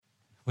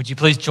Would you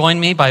please join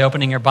me by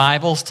opening your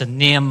Bibles to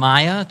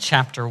Nehemiah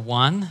chapter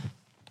 1. We're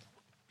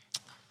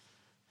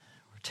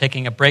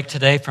taking a break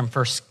today from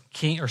First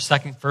Kings,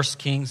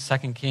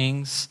 2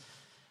 Kings,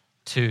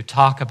 to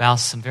talk about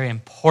some very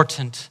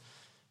important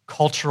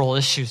cultural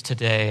issues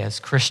today as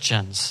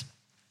Christians.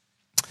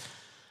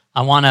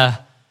 I want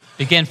to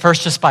begin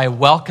first just by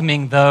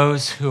welcoming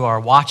those who are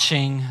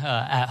watching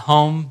at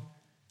home.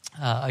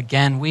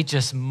 Again, we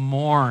just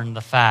mourn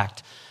the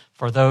fact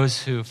for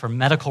those who, for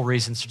medical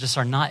reasons, just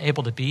are not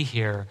able to be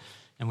here.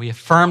 And we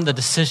affirm the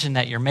decision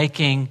that you're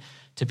making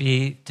to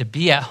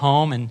be at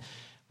home. And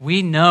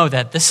we know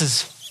that this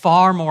is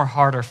far more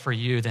harder for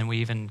you than we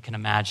even can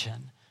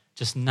imagine.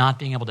 Just not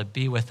being able to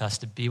be with us,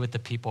 to be with the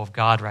people of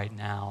God right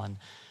now. And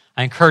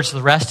I encourage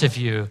the rest of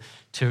you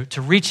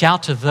to reach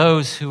out to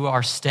those who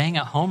are staying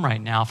at home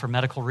right now for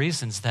medical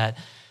reasons, that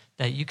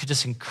you could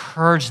just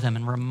encourage them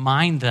and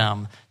remind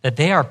them that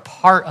they are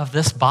part of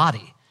this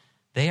body.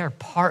 They are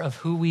part of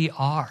who we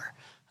are,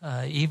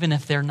 even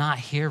if they're not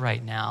here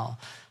right now.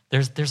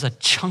 There's a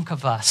chunk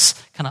of us,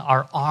 kind of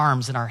our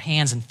arms and our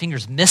hands and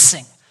fingers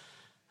missing.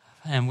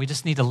 And we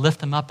just need to lift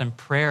them up in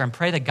prayer and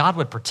pray that God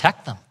would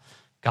protect them.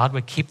 God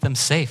would keep them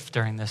safe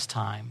during this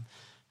time.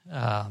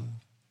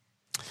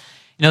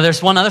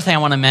 There's one other thing I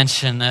want to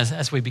mention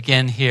as we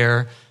begin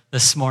here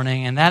this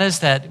morning, and that is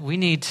that we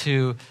need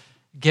to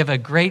give a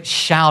great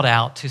shout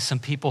out to some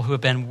people who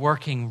have been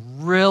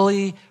working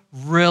really,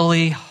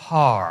 really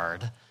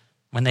hard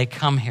when they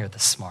come here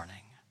this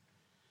morning.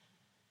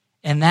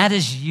 And that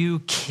is you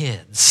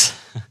kids.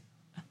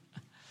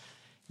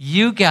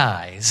 You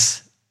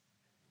guys,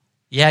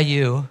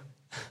 you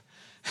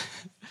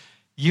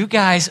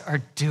guys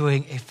are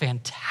doing a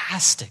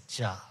fantastic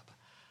job.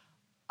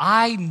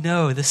 I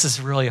know this is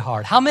really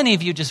hard. How many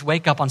of you just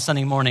wake up on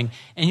Sunday morning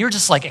and you're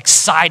just like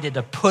excited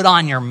to put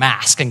on your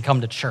mask and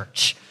come to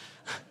church?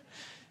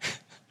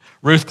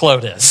 Ruth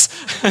Clode is.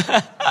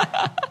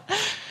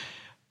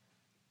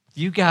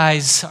 You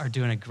guys are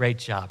doing a great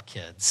job,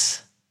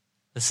 kids.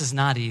 This is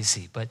not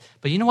easy, but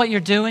you know what you're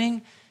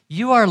doing?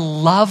 You are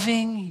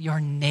loving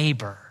your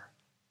neighbor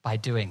by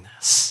doing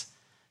this.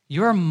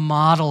 You're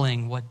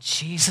modeling what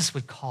Jesus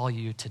would call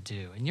you to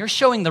do. And you're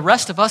showing the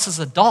rest of us as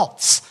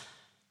adults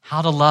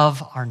how to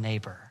love our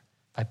neighbor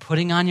by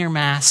putting on your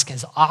mask,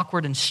 as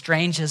awkward and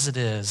strange as it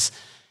is,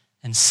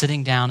 and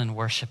sitting down in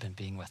worship and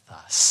being with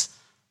us.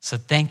 So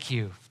thank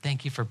you.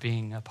 Thank you for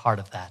being a part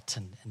of that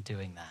and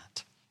doing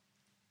that.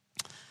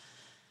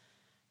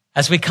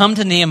 As we come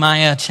to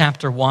Nehemiah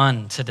chapter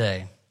 1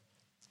 today,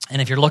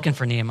 and if you're looking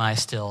for Nehemiah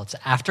still, it's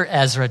after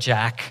Ezra,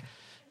 Jack,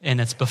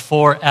 and it's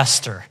before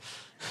Esther.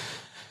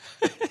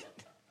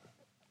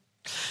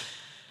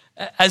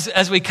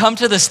 As we come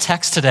to this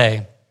text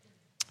today,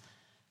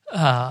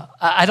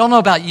 I don't know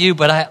about you,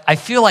 but I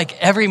feel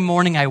like every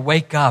morning I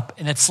wake up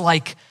and it's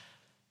like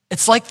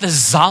the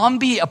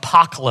zombie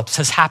apocalypse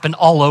has happened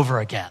all over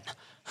again.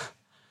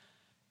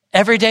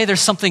 Every day there's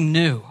something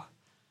new.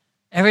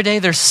 Every day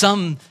there's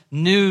some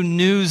new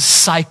news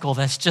cycle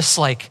that's just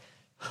like,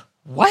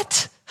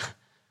 what?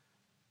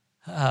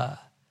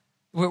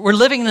 We're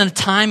living in a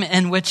time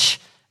in which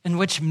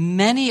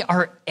many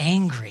are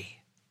angry.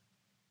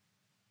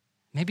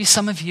 Maybe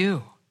some of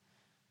you.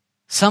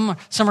 Some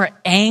are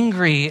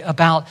angry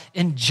about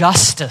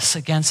injustice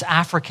against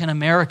African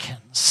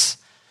Americans.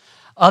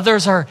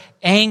 Others are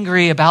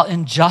angry about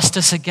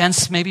injustice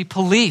against maybe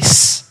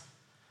police.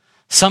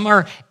 Some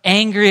are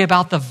angry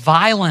about the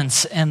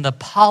violence and the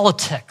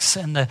politics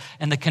and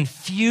the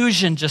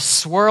confusion just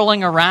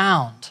swirling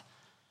around.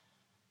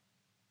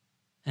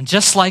 And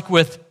just like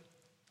with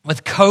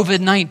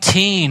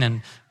COVID-19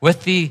 and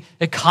with the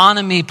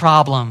economy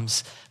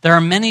problems, there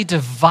are many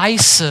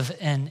divisive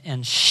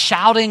and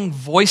shouting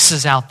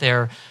voices out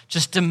there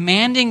just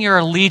demanding your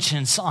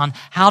allegiance on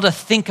how to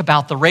think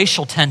about the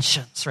racial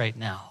tensions right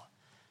now.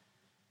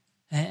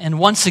 And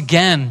once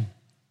again,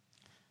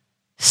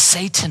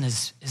 Satan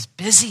is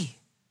busy.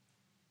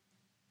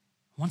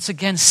 Once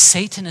again,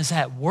 Satan is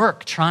at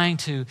work trying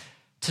to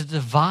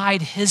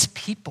divide his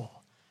people,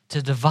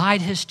 to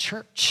divide his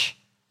church.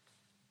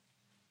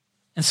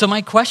 And so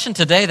my question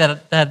today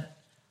that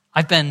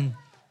I've been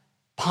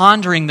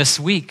pondering this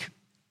week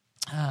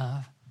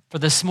for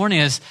this morning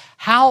is,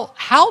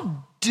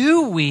 how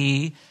do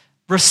we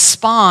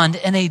respond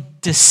in a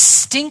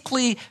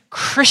distinctly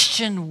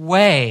Christian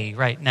way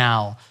right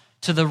now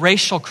to the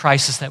racial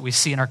crisis that we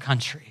see in our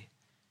country?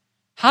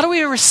 How do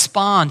we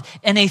respond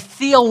in a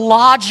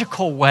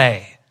theological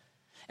way,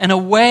 in a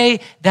way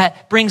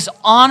that brings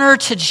honor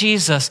to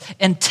Jesus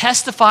and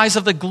testifies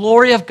of the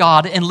glory of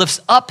God and lifts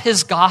up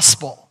his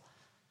gospel?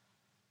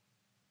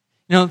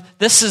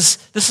 This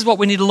is what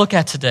we need to look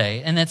at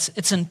today, and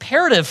it's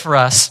imperative for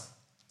us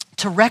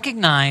to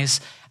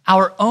recognize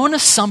our own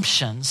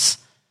assumptions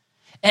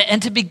and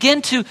to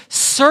begin to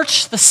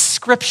search the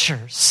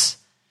scriptures,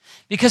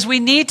 because we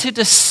need to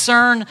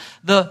discern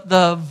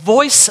the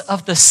voice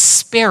of the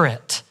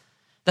Spirit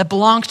that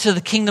belongs to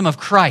the kingdom of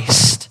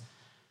Christ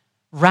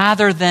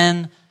rather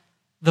than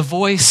the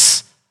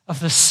voice of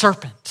the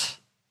serpent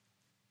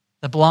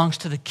that belongs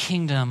to the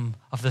kingdom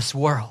of this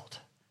world.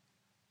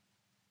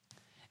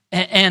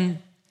 And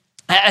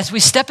as we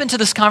step into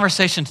this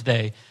conversation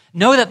today,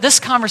 know that this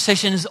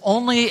conversation is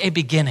only a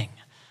beginning.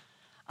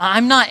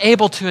 I'm not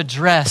able to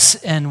address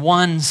in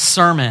one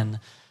sermon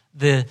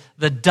the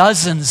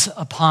dozens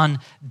upon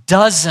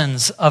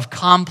dozens of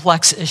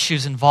complex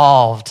issues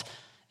involved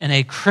in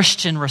a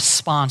Christian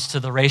response to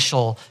the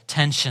racial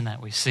tension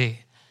that we see.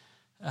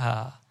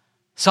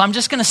 So I'm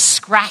just going to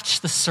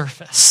scratch the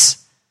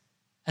surface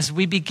as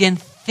we begin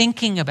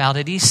thinking about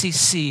at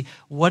ECC,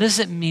 what does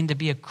it mean to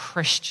be a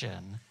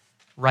Christian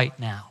right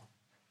now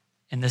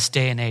in this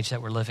day and age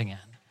that we're living in?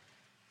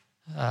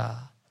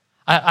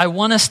 I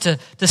want us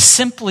to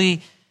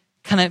simply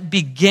kind of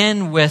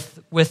begin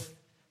with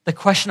the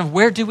question of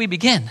where do we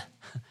begin?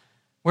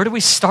 Where do we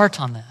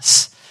start on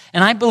this?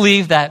 And I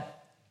believe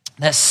that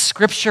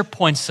Scripture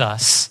points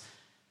us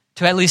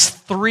to at least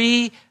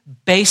three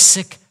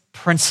basic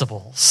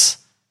principles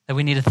that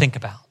we need to think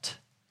about.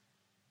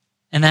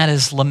 And that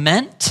is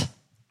lament,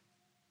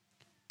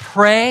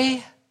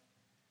 pray,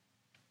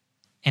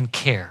 and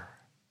care.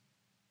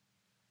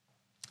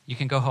 You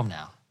can go home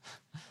now.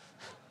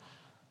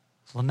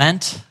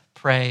 Lament,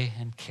 pray,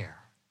 and care.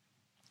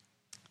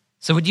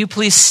 So would you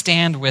please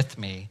stand with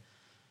me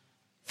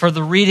for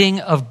the reading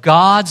of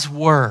God's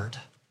word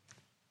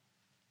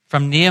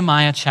from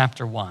Nehemiah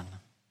chapter 1.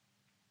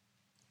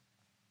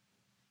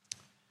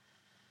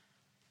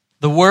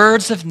 The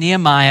words of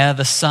Nehemiah,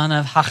 the son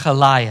of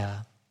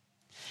Hachaliah.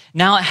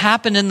 Now it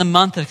happened in the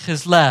month of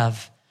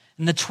Kislev,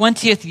 in the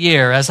 20th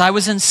year, as I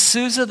was in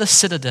Susa the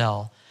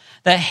citadel,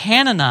 that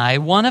Hanani,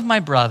 one of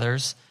my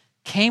brothers,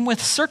 came with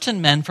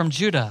certain men from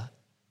Judah.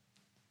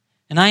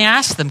 And I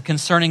asked them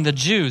concerning the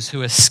Jews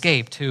who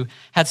escaped, who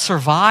had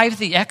survived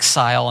the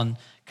exile, and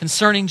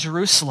concerning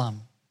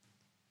Jerusalem.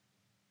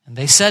 And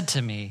they said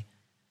to me,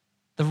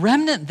 the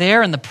remnant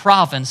there in the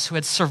province who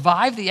had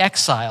survived the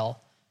exile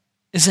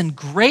is in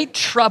great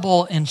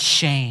trouble and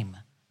shame.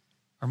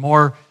 Or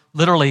more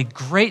literally,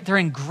 they're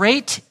in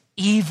great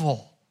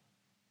evil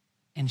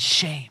and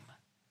shame.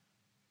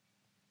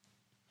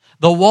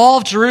 The wall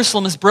of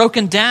Jerusalem is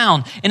broken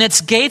down, and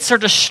its gates are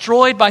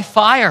destroyed by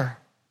fire.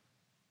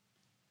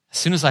 As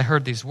soon as I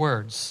heard these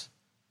words,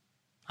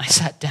 I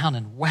sat down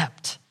and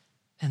wept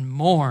and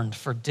mourned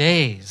for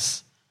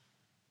days.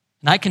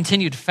 And I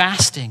continued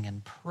fasting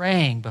and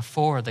praying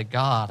before the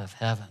God of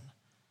heaven.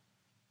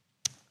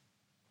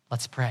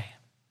 Let's pray.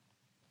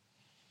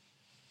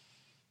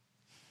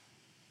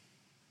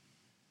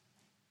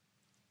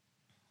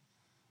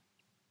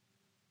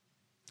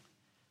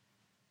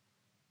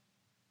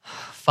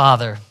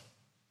 Father,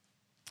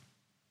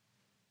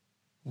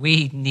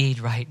 we need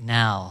right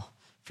now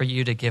for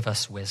you to give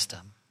us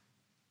wisdom.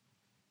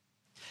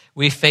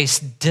 We face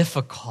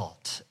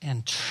difficult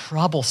and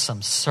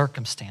troublesome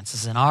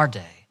circumstances in our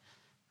day,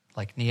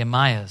 like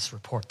Nehemiah's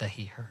report that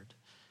he heard.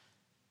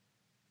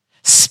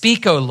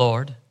 Speak, O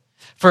Lord,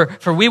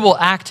 for we will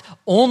act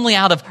only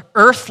out of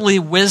earthly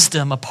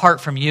wisdom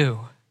apart from you.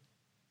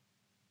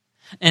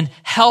 And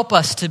help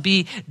us to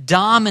be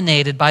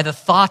dominated by the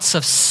thoughts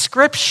of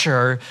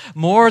Scripture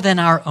more than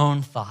our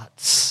own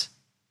thoughts.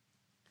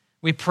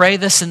 We pray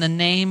this in the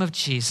name of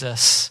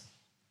Jesus.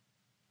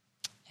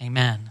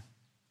 Amen.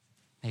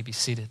 You may be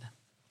seated.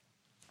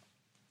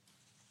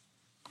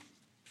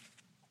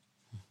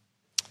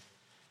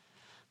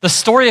 The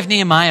story of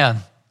Nehemiah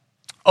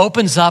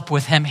opens up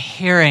with him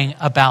hearing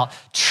about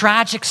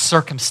tragic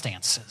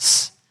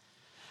circumstances.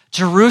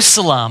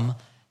 Jerusalem,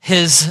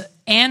 his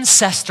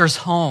ancestors'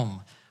 home,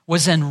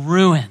 was in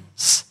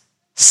ruins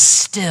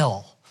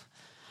still.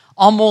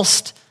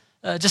 Almost,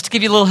 just to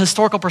give you a little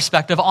historical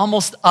perspective,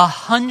 almost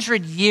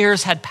 100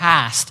 years had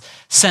passed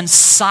since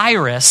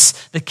Cyrus,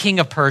 the king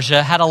of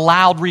Persia, had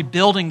allowed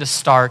rebuilding to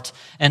start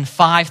in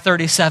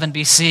 537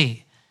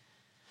 BC.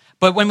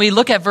 But when we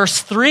look at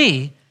verse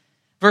 3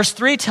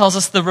 tells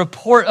us the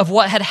report of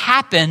what had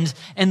happened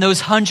in those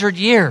 100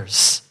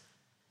 years.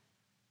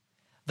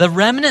 The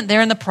remnant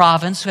there in the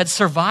province who had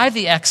survived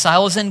the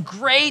exile is in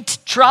great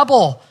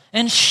trouble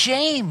and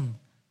shame.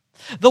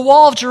 The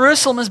wall of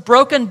Jerusalem is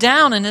broken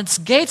down and its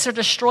gates are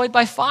destroyed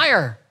by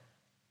fire.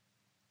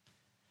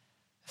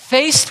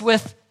 Faced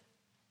with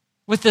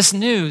this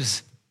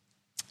news,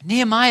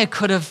 Nehemiah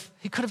could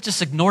have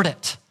just ignored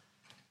it.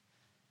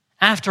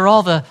 After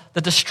all, the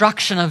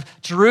destruction of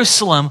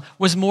Jerusalem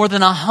was more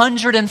than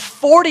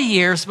 140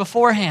 years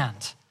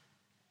beforehand.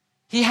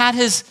 He had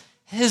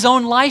his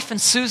own life in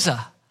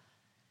Susa.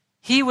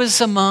 He was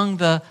among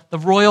the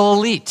royal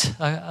elite.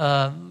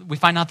 We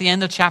find out at the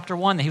end of chapter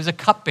 1 that he was a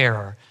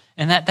cupbearer.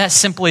 And that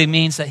simply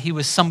means that he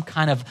was some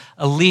kind of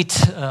elite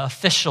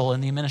official in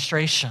the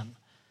administration.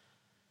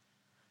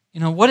 You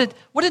know, what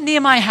did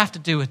Nehemiah have to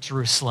do with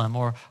Jerusalem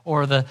or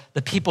the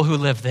people who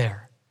lived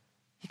there?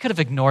 He could have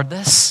ignored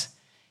this.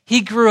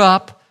 He grew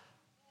up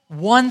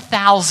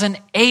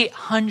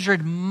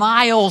 1,800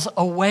 miles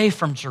away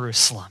from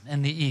Jerusalem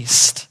in the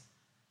east.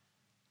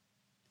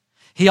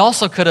 He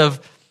also could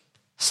have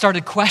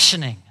started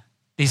questioning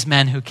these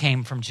men who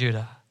came from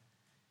Judah.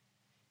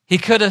 He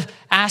could have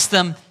asked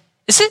them,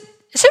 Is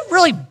it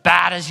really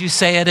bad as you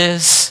say it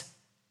is?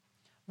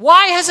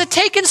 Why has it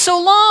taken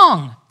so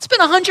long? It's been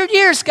 100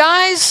 years,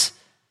 guys.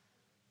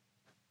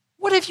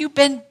 What have you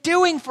been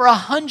doing for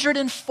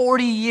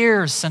 140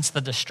 years since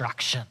the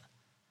destruction?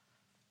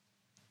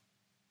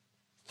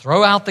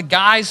 Throw out the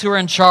guys who are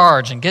in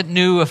charge and get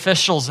new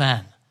officials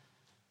in.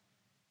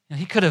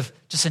 He could have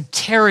just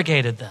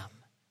interrogated them.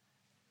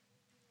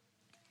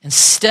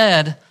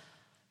 Instead,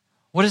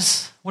 what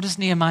does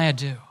Nehemiah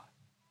do?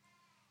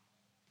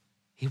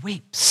 He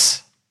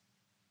weeps.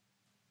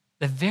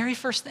 The very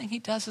first thing he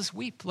does is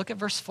weep. Look at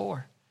verse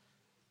 4.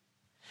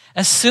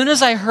 As soon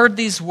as I heard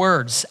these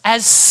words,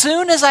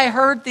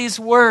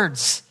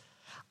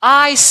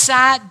 I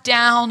sat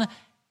down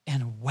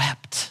and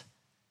wept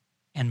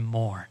and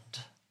mourned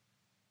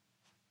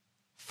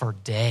for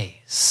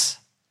days.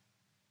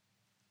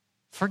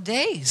 For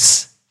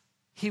days,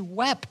 he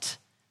wept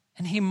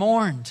and he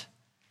mourned.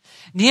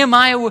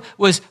 Nehemiah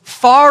was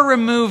far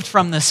removed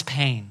from this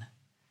pain,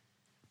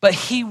 but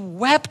he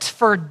wept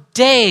for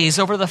days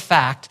over the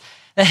fact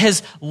that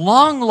his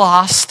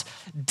long-lost,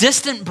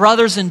 distant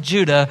brothers in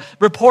Judah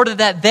reported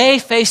that they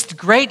faced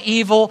great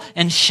evil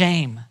and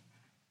shame.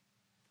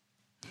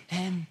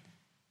 And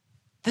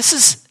this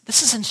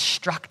is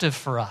instructive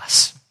for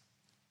us,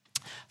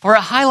 for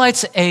it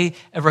highlights a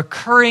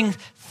recurring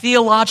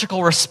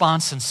theological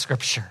response in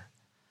Scripture.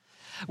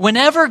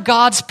 Whenever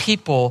God's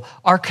people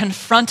are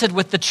confronted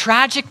with the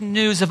tragic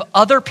news of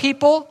other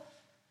people,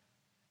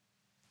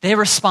 they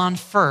respond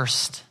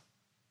first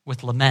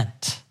with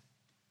lament.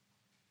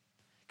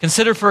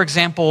 Consider, for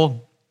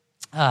example,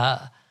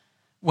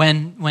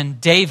 when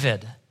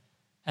David,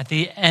 at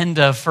the end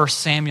of 1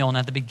 Samuel and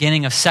at the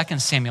beginning of 2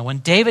 Samuel, when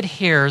David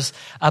hears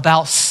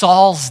about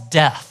Saul's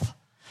death,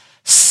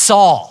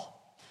 Saul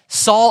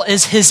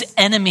is his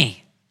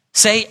enemy.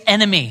 Say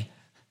enemy.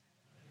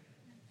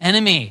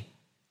 Enemy.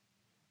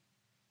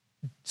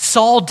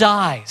 Saul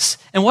dies.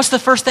 And what's the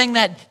first thing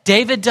that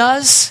David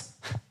does?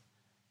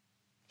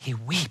 He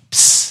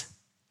weeps.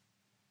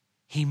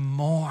 He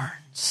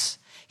mourns.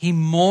 He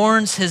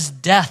mourns his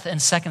death in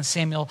 2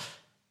 Samuel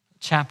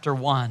chapter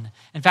 1.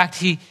 In fact,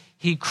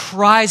 he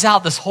cries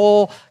out this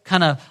whole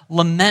kind of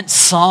lament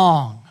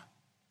song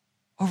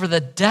over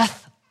the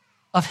death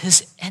of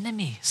his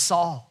enemy,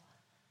 Saul.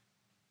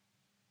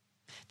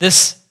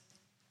 This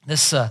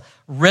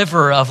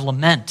river of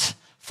lament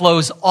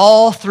flows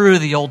all through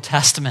the Old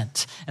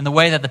Testament and the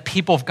way that the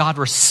people of God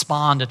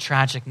respond to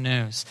tragic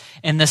news.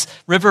 And this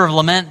river of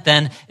lament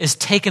then is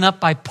taken up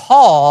by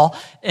Paul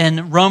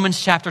in Romans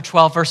chapter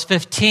 12, verse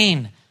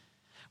 15,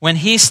 when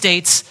he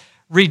states,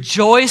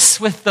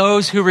 rejoice with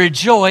those who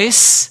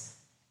rejoice,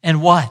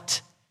 and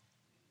what?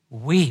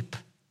 Weep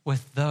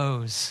with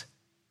those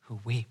who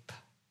weep.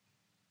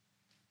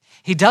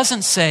 He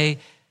doesn't say,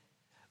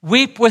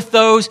 weep with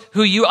those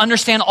who you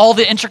understand all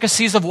the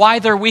intricacies of why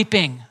they're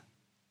weeping.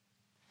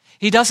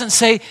 He doesn't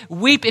say,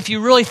 weep if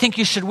you really think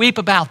you should weep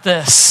about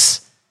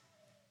this.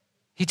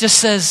 He just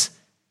says,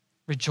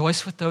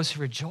 rejoice with those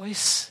who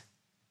rejoice.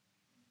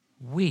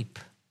 Weep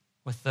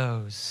with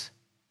those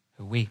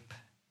who weep.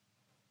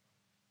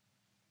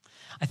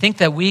 I think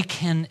that we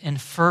can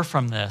infer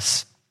from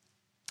this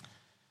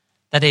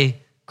that a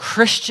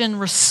Christian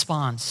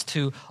response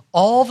to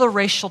all the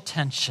racial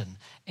tension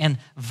and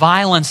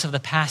violence of the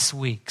past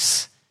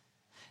weeks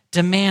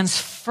demands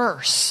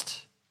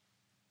first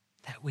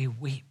that we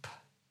weep.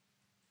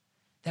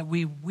 That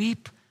we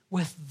weep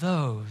with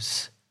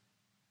those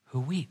who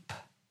weep.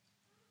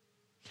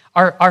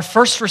 Our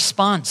first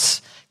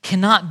response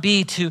cannot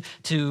be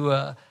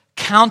to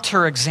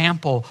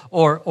counter-example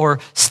or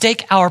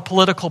stake our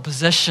political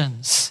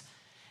positions.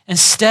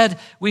 Instead,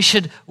 we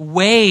should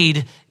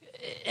wade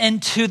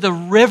into the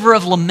river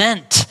of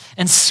lament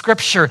in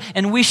Scripture,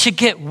 and we should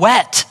get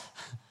wet.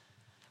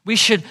 We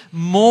should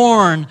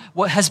mourn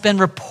what has been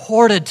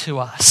reported to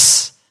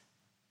us.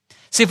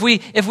 See,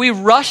 if we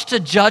rush to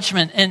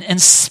judgment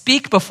and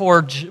speak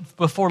before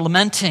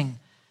lamenting,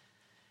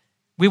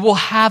 we will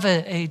have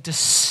a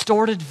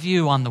distorted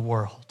view on the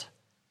world.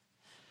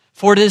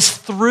 For it is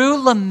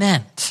through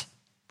lament,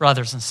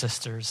 brothers and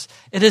sisters,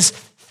 it is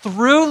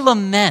through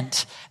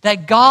lament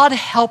that God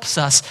helps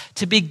us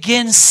to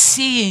begin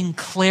seeing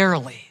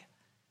clearly.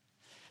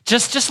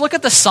 Just look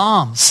at the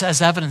Psalms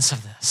as evidence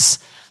of this.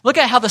 Look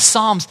at how the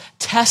Psalms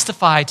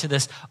testify to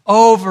this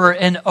over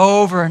and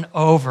over and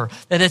over,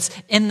 that it's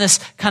in this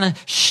kind of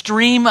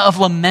stream of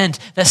lament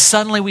that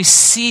suddenly we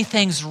see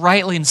things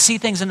rightly and see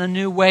things in a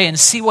new way and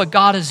see what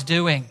God is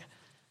doing.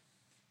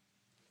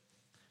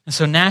 And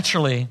so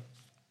naturally,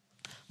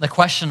 the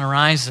question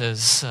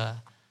arises,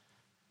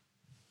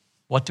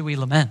 what do we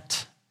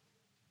lament?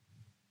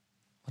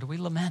 What do we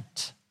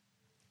lament?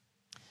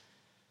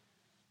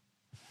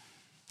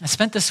 I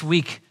spent this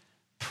week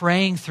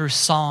praying through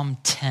Psalm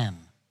 10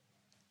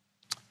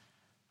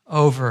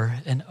 over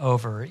and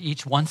over,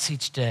 once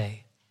each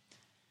day,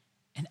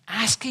 and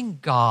asking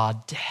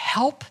God to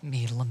help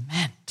me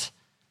lament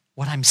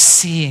what I'm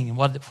seeing and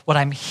what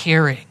I'm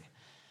hearing.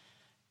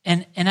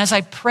 And as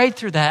I prayed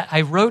through that,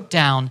 I wrote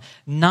down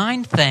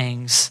 9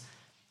 things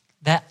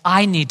that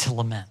I need to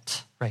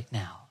lament right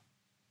now.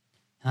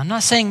 And I'm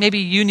not saying maybe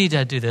you need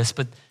to do this,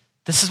 but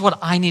this is what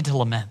I need to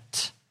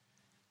lament.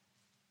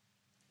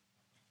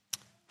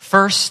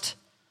 First,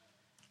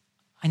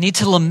 I need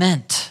to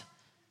lament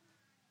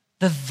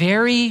the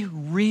very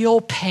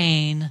real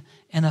pain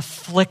and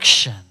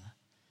affliction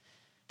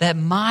that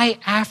my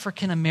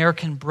African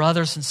American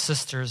brothers and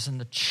sisters in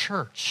the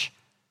church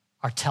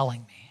are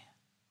telling me.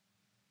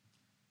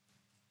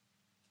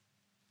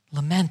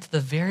 Lament the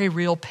very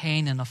real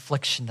pain and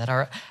affliction that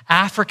our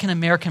African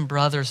American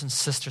brothers and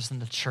sisters in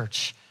the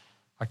church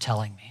are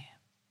telling me.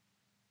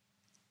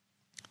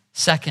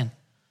 Second,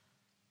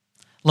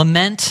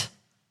 lament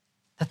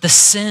that the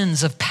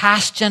sins of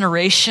past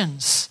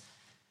generations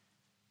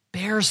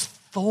bears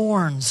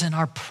thorns in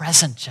our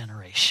present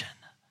generation.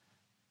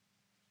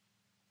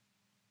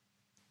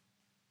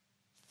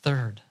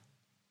 Third,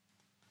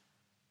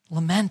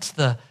 lament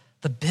the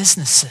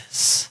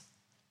businesses.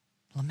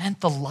 Lament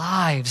the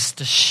lives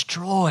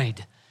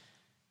destroyed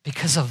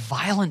because of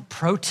violent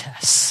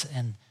protests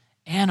and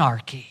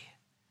anarchy.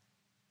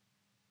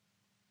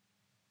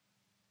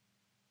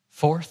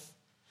 Fourth,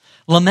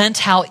 lament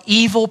how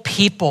evil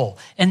people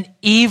and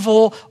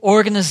evil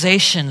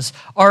organizations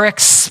are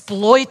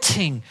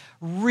exploiting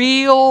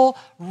real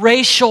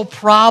racial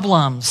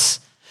problems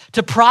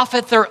to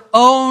profit their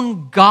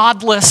own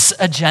godless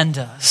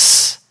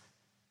agendas.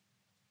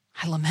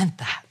 I lament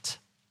that.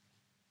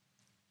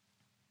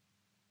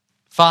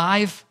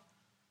 5,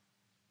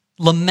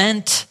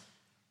 lament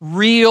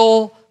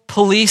real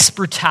police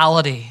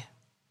brutality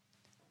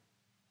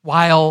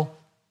while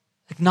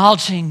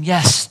acknowledging,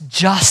 yes,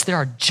 there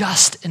are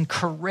just and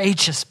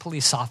courageous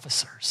police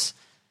officers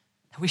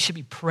that we should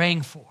be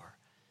praying for.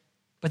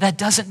 But that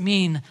doesn't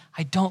mean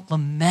I don't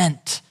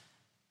lament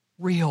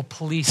real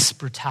police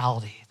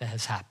brutality that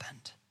has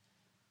happened.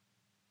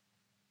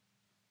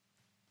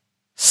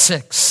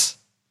 6,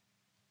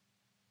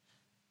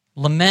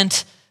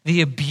 lament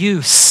the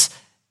abuse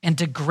and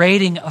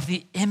degrading of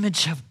the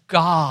image of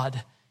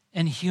God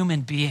in human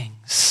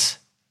beings.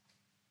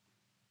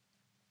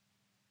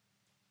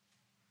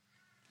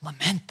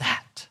 Lament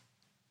that.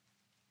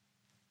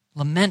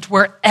 Lament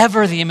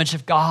wherever the image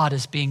of God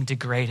is being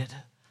degraded.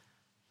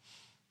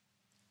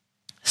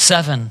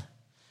 7,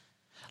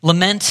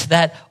 lament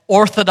that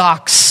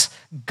Orthodox,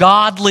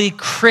 godly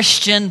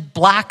Christian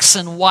blacks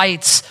and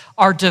whites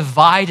are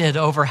divided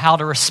over how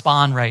to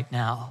respond right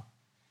now.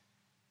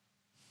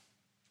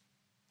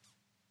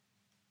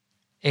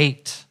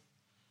 8,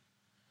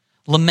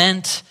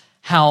 lament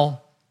how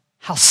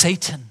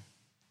Satan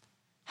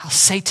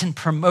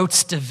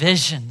promotes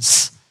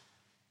divisions,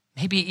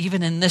 maybe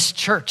even in this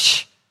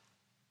church,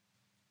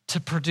 to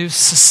produce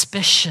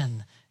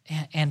suspicion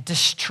and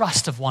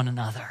distrust of one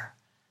another.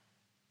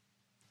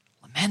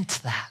 Lament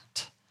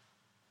that.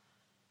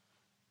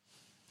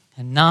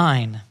 And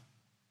 9,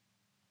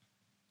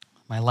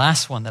 my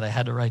last one that I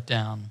had to write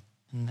down,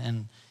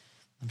 and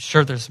I'm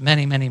sure there's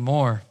many, many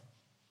more.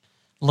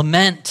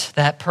 Lament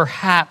that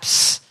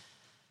perhaps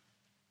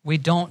we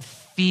don't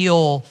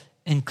feel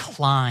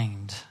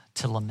inclined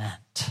to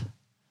lament.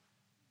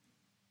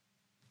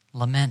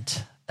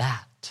 Lament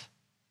that.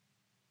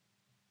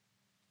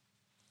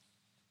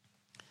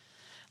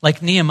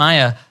 Like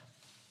Nehemiah,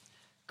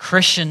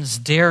 Christians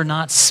dare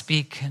not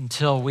speak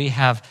until we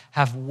have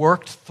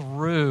worked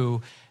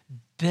through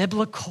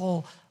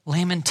biblical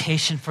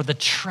lamentation for the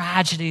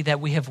tragedy that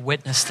we have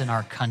witnessed in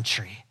our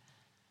country.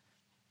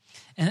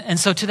 And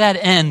so to that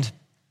end,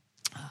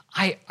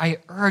 I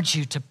urge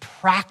you to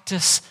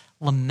practice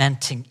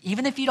lamenting,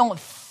 even if you don't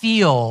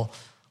feel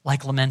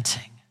like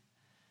lamenting.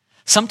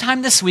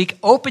 Sometime this week,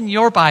 open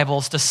your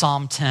Bibles to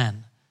Psalm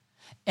 10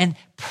 and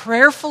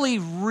prayerfully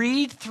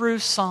read through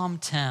Psalm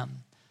 10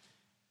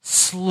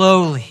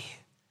 slowly.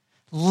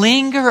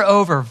 Linger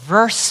over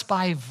verse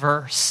by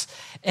verse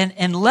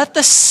and let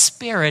the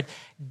Spirit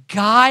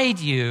guide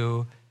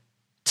you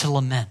to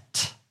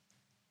lament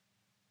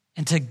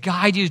and to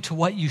guide you to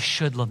what you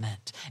should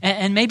lament.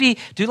 And maybe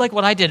do like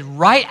what I did,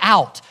 write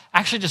out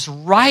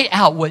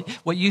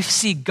what you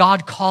see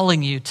God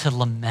calling you to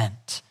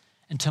lament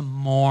and to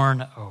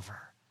mourn over.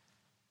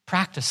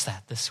 Practice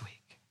that this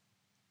week.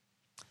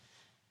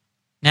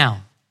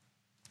 Now,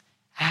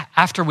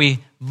 after we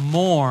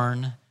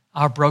mourn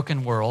our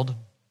broken world,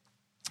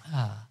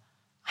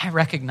 I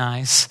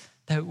recognize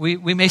that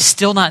we may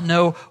still not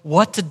know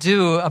what to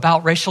do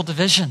about racial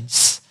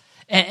divisions.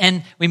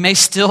 And we may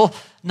still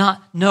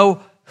not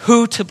know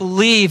who to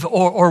believe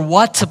or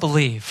what to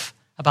believe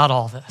about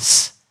all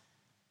this.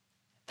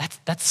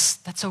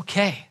 That's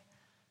okay.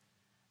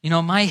 You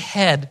know, my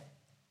head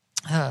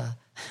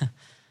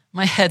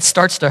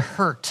starts to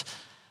hurt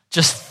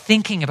just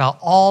thinking about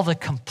all the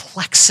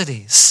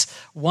complexities,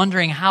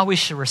 wondering how we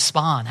should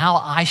respond, how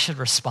I should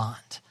respond.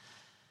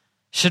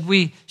 Should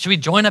we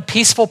join a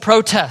peaceful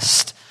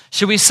protest?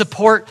 Should we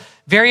support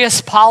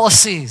various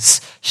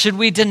policies? Should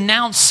we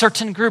denounce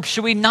certain groups?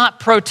 Should we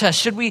not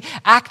protest? Should we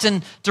act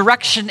in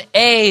direction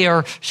A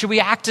or should we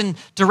act in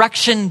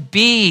direction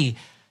B?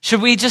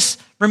 Should we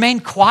just remain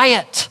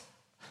quiet?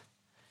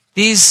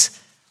 These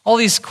All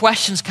these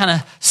questions kind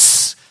of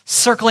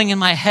circling in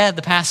my head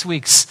the past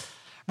weeks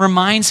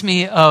reminds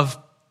me of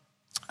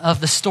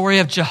the story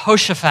of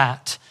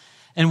Jehoshaphat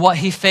and what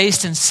he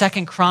faced in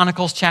 2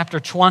 Chronicles chapter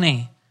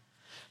 20.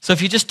 So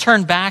if you just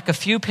turn back a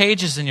few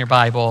pages in your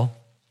Bible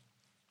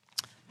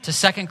to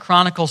 2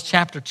 Chronicles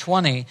chapter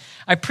 20,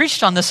 I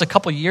preached on this a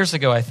couple years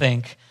ago, I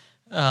think,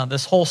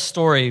 this whole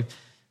story.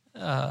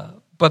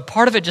 But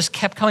part of it just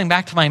kept coming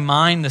back to my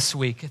mind this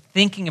week,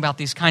 thinking about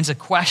these kinds of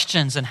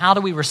questions and how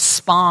do we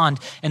respond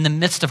in the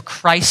midst of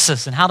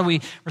crisis and how do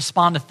we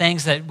respond to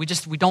things that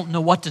we don't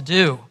know what to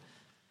do.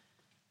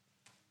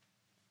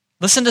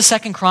 Listen to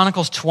 2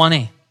 Chronicles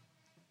 20.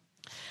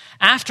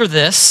 After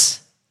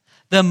this,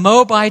 the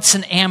Moabites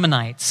and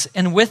Ammonites,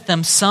 and with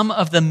them some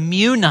of the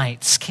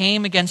Meunites,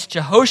 came against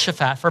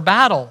Jehoshaphat for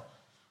battle.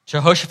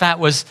 Jehoshaphat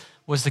was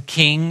the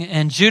king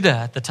in Judah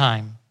at the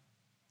time.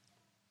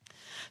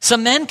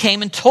 Some men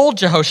came and told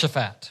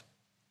Jehoshaphat,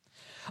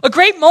 "A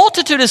great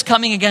multitude is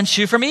coming against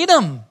you from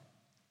Edom,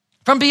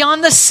 from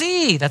beyond the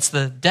sea." That's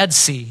the Dead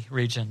Sea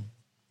region.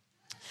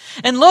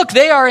 "And look,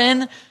 they are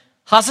in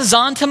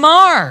Hazazon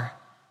Tamar,"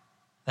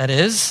 that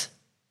is,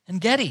 in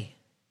Gedi.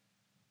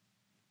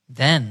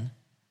 Then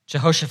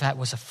Jehoshaphat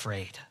was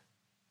afraid,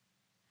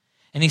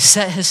 and he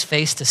set his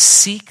face to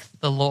seek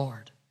the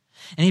Lord,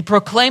 and he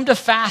proclaimed a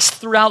fast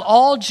throughout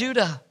all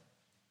Judah.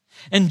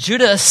 And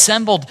Judah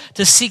assembled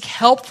to seek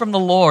help from the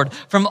Lord.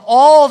 From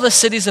all the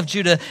cities of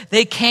Judah,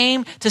 they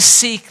came to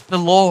seek the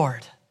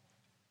Lord.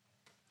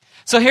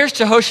 So here's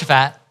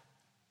Jehoshaphat.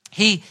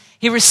 He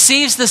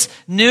receives this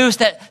news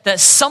that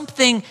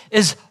something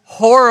is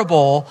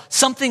horrible,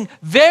 something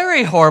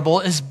very horrible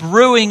is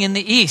brewing in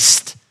the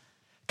east.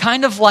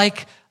 Kind of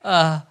like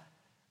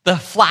the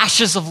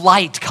flashes of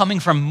light coming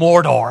from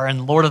Mordor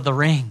in Lord of the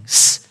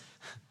Rings.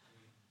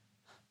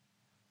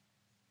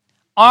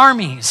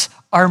 Armies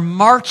are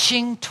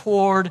marching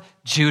toward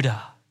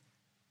Judah.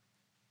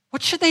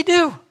 What should they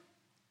do?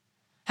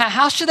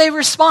 How should they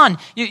respond?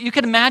 You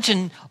could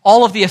imagine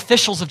all of the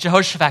officials of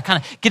Jehoshaphat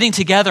kind of getting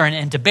together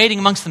and debating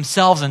amongst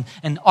themselves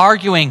and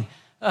arguing,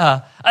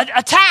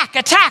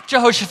 attack,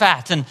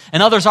 Jehoshaphat. And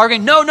others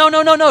arguing,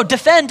 no,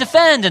 defend.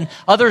 And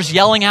others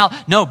yelling out,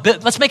 no,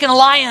 let's make an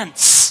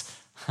alliance.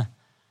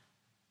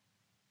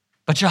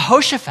 But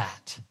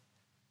Jehoshaphat,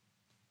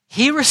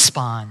 he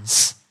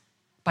responds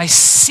by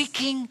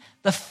seeking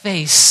the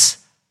face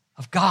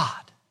of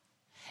God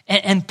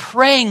and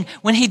praying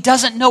when he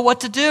doesn't know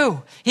what to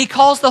do. He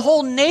calls the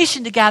whole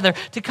nation together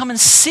to come and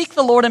seek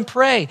the Lord and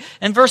pray.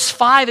 In verse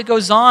 5, it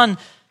goes on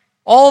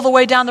all the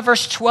way down to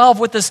verse 12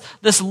 with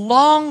this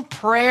long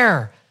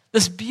prayer,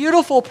 this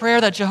beautiful prayer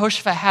that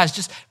Jehoshaphat has,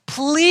 just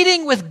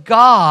pleading with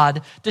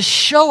God to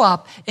show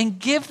up and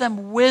give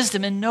them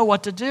wisdom and know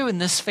what to do in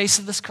this face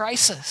of this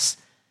crisis.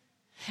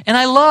 And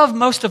I love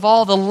most of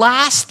all the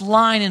last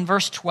line in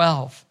verse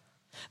 12.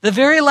 The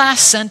very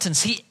last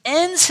sentence, he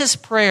ends his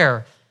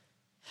prayer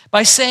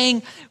by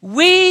saying,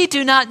 "We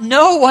do not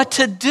know what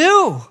to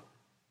do,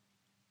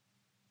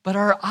 but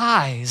our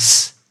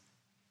eyes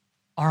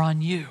are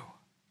on you."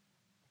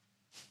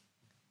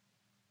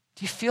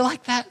 Do you feel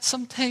like that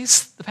some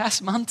days the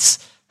past months?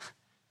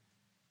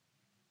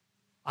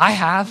 I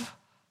have.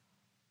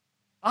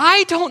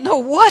 I don't know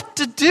what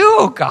to do,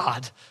 oh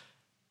God.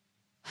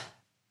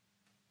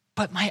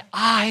 But my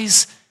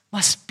eyes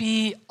must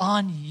be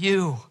on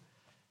you.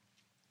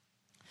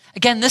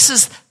 Again, this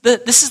is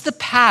the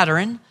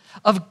pattern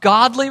of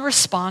godly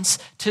response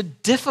to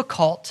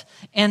difficult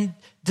and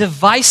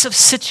divisive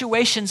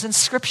situations in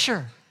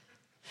Scripture.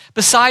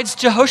 Besides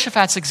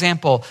Jehoshaphat's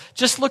example,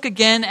 just look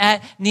again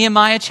at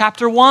Nehemiah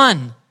chapter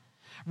 1.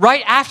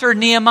 Right after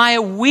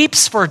Nehemiah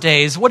weeps for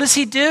days, what does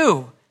he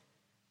do?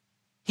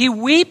 He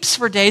weeps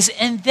for days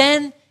and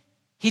then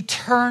he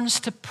turns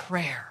to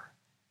prayer.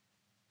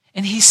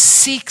 And he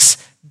seeks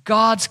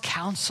God's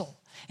counsel.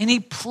 And he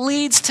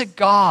pleads to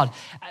God,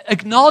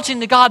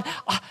 acknowledging to God,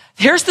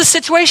 here's the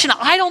situation,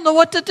 I don't know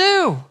what to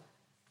do.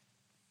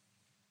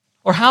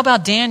 Or how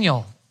about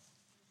Daniel?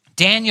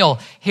 Daniel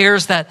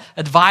hears that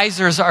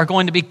advisors are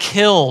going to be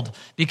killed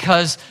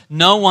because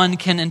no one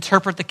can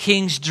interpret the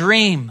king's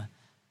dream.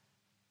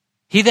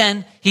 He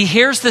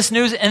hears this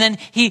news and then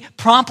he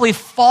promptly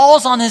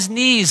falls on his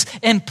knees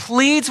and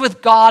pleads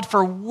with God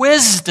for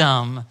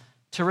wisdom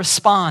to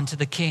respond to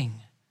the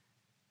king.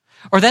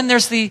 Or then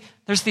there's the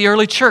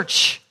early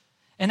church.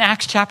 In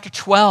Acts chapter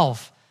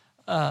 12,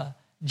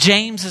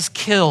 James is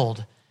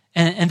killed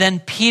and then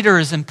Peter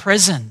is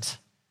imprisoned.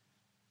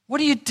 What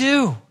do you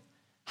do?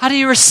 How do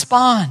you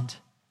respond?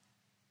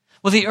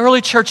 Well, the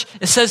early church,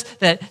 it says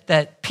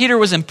that Peter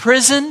was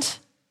imprisoned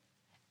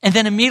and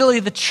then immediately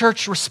the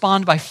church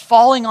responded by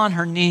falling on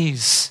her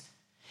knees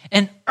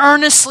and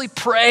earnestly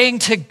praying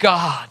to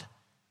God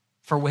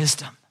for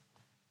wisdom.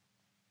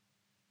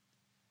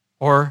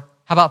 Or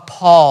how about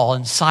Paul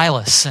and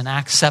Silas in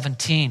Acts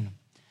 17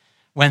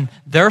 when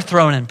they're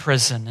thrown in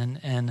prison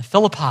in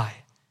Philippi?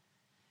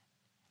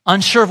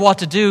 Unsure of what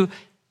to do,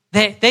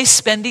 they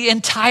spend the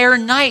entire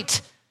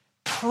night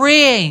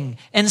praying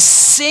and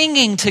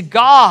singing to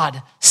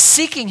God,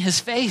 seeking his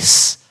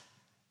face.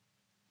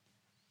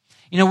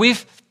 You know,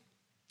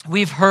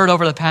 we've heard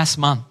over the past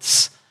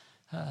months,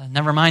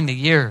 never mind the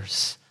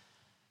years,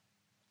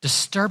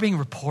 disturbing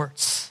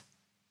reports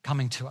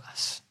coming to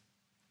us.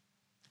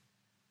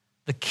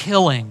 The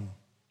killing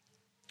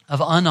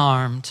of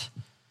unarmed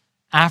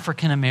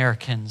African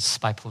Americans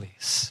by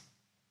police.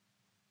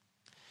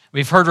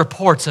 We've heard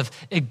reports of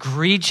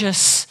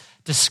egregious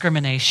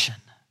discrimination.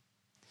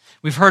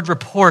 We've heard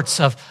reports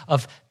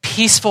of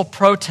peaceful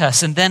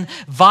protests and then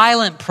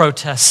violent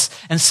protests,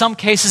 in some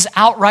cases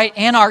outright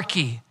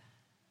anarchy.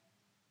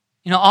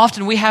 You know,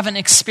 often we haven't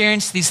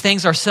experienced these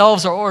things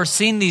ourselves or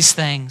seen these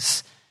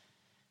things.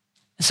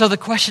 And so the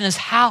question is,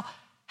 how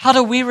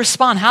do we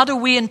respond? How do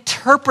we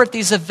interpret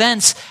these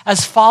events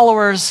as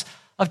followers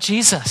of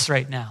Jesus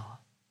right now?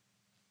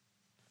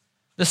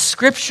 The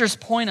scriptures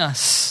point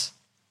us,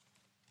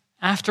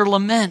 after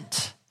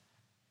lament,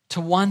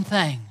 to one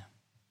thing,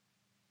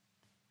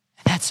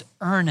 and that's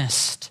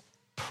earnest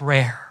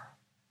prayer.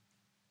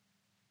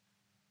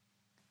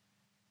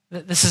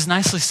 This is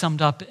nicely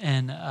summed up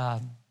in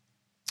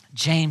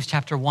James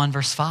chapter 1,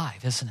 verse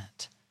 5, isn't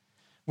it?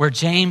 Where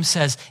James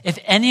says, if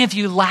any of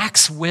you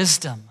lacks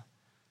wisdom,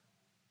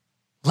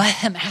 let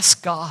him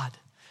ask God,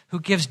 who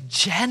gives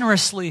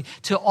generously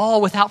to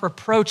all without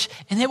reproach,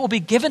 and it will be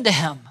given to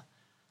him.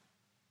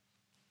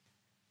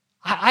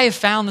 I have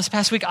found this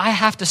past week, I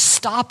have to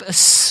stop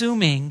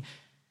assuming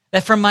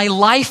that from my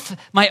life,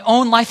 my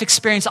own life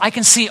experience, I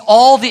can see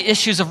all the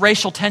issues of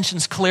racial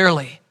tensions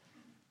clearly.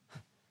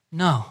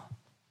 No,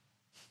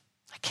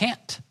 I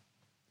can't.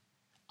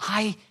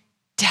 I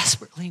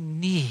desperately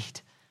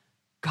need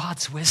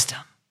God's wisdom.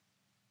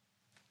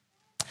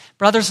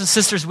 Brothers and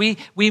sisters, we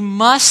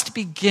must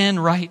begin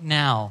right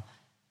now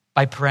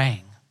by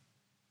praying.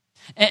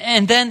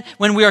 And then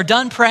when we are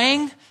done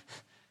praying,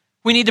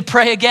 we need to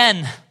pray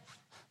again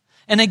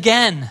and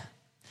again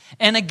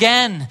and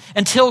again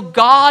until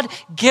God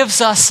gives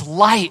us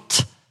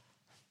light.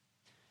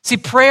 See,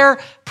 prayer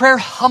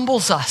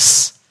humbles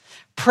us.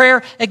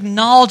 Prayer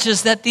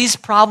acknowledges that these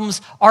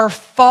problems are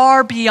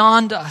far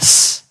beyond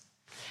us.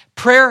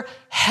 Prayer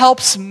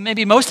helps,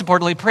 maybe most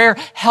importantly, prayer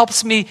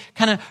helps me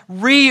kind of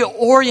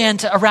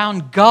reorient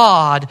around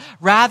God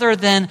rather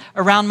than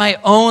around my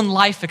own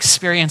life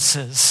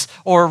experiences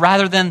or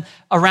rather than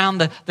around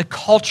the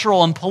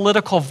cultural and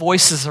political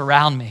voices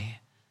around me.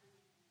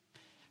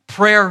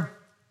 Prayer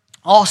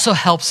also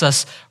helps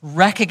us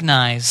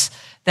recognize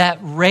that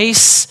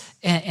race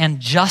and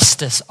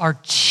justice are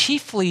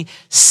chiefly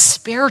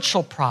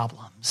spiritual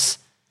problems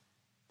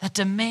that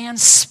demand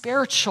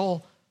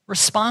spiritual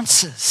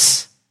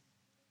responses.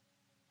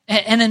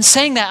 And in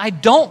saying that, I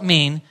don't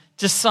mean,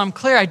 just so I'm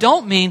clear, I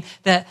don't mean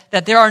that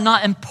there are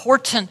not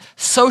important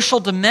social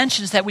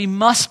dimensions that we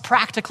must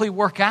practically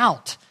work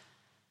out.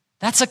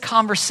 That's a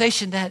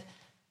conversation that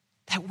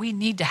we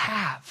need to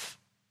have.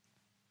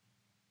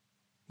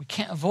 We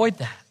can't avoid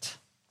that.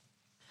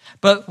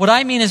 But what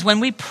I mean is when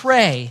we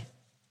pray,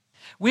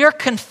 we are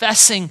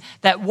confessing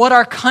that what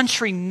our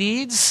country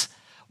needs,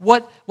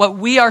 what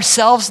we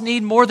ourselves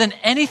need more than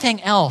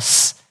anything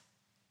else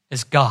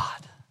is God.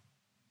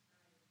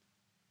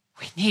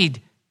 We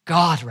need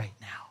God right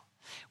now.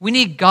 We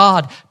need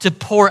God to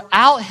pour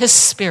out His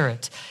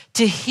Spirit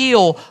to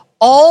heal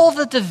all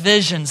the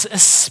divisions,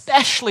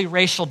 especially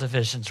racial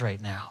divisions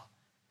right now.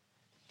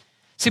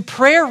 See,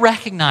 prayer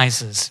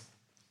recognizes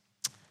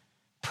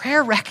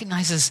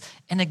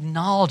and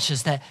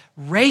acknowledges that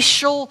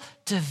racial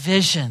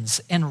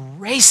divisions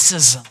and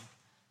racism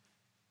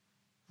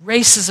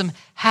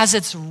has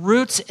its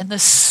roots in the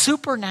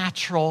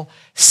supernatural,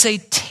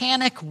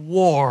 satanic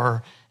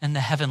war in the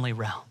heavenly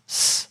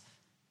realms.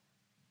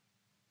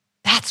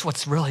 That's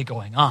what's really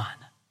going on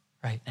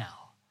right now.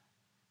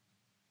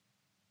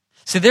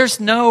 See, there's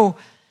no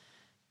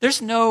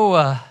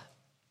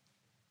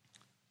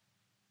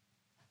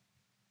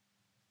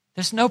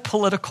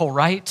political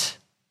right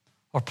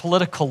or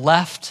political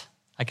left.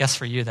 I guess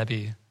for you that'd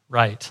be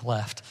right,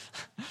 left.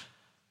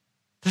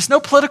 There's no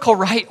political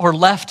right or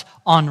left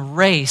on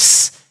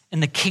race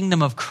in the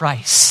kingdom of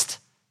Christ.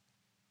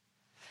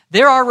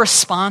 There are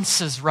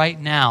responses right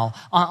now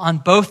on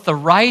both the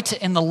right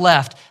and the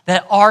left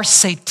that are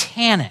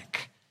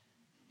satanic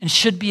and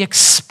should be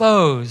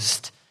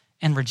exposed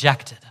and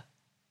rejected.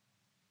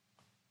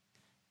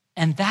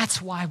 And that's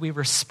why we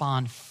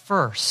respond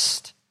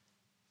first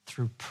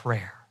through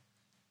prayer.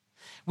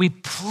 We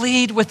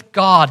plead with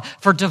God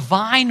for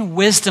divine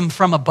wisdom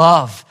from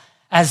above,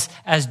 as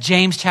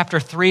James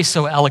chapter 3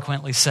 so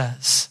eloquently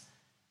says.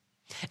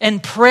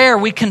 In prayer,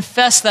 we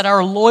confess that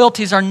our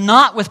loyalties are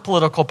not with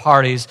political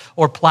parties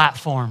or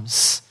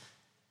platforms,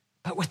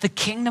 but with the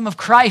kingdom of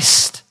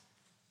Christ.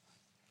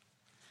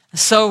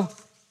 So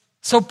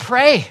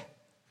pray.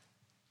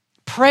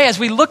 Pray as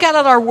we look out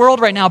at our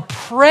world right now,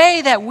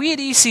 pray that we at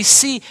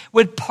ECC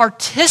would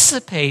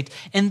participate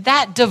in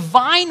that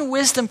divine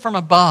wisdom from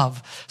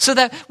above so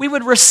that we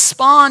would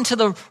respond to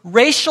the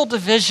racial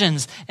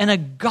divisions in a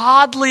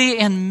godly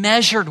and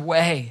measured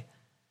way.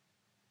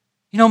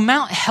 You know,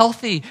 Mount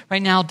Healthy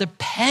right now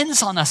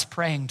depends on us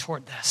praying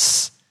toward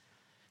this.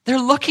 They're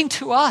looking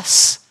to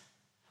us.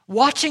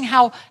 watching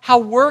how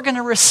we're going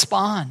to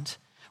respond,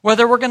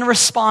 whether we're going to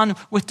respond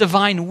with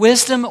divine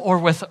wisdom or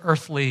with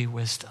earthly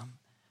wisdom.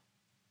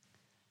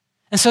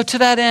 And so to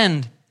that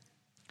end,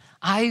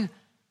 I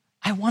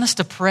want us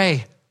to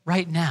pray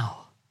right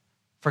now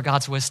for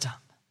God's wisdom.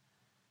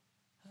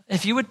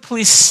 If you would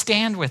please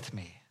stand with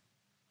me.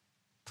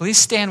 Please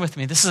stand with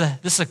me. This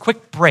is a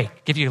quick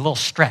break, give you a little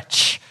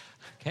stretch,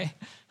 okay?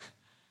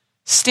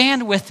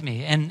 Stand with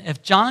me. And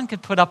if John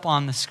could put up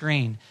on the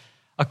screen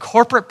a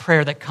corporate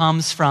prayer that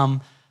comes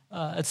from,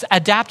 it's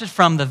adapted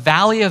from the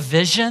Valley of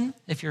Vision,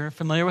 if you're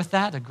familiar with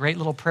that, a great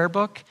little prayer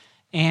book.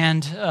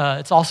 And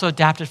it's also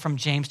adapted from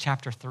James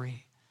chapter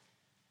 3.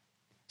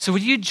 So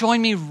would you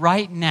join me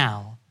right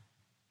now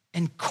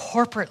and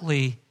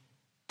corporately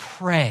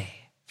pray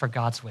for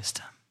God's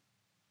wisdom?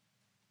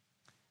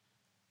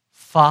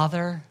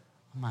 Father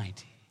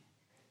Almighty,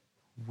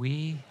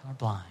 we are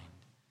blind,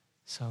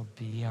 so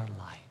be our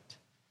light.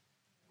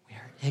 We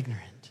are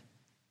ignorant,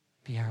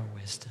 be our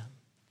wisdom.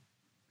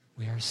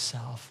 We are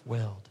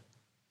self-willed,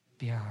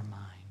 be our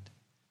mind.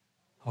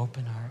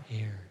 Open our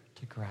ear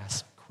to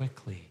grasp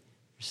quickly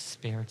your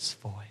Spirit's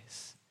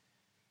voice.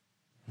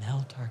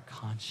 Melt our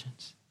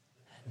conscience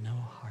that no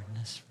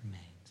hardness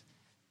remains.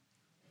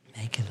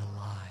 Make it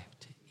alive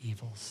to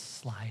evil's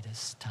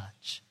slightest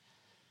touch.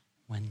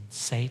 When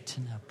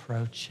Satan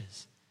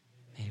approaches,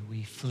 may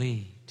we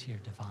flee to your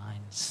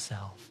divine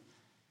self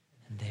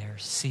and there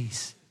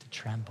cease to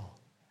tremble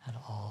at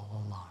all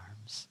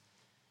alarms.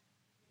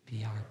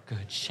 Be our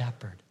good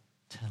shepherd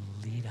to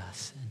lead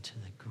us into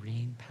the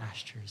green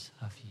pastures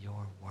of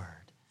your word.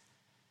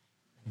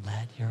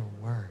 Let your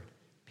word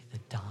be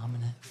the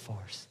dominant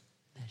force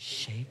that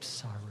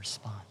shapes our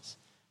response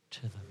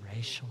to the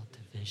racial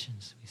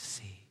divisions we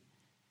see.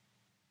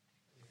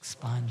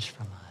 Expunge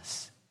from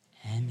us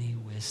any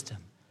wisdom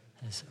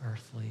that is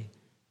earthly,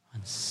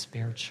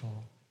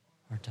 unspiritual,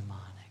 or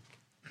demonic.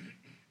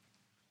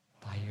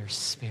 By your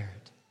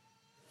Spirit,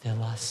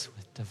 fill us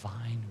with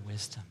divine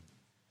wisdom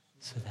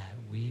so that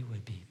we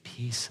would be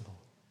peaceable,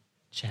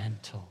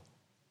 gentle,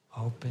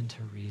 open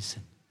to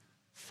reason,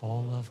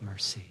 full of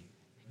mercy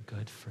and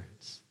good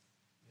fruits,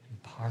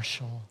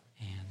 impartial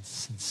and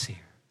sincere.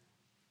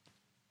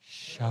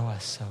 Show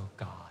us, O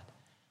God,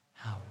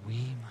 how we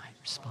might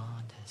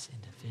respond as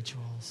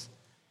individuals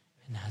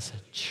and as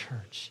a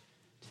church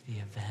to the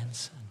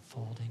events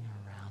unfolding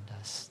around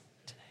us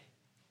today.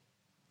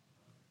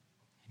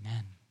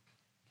 Amen.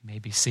 You may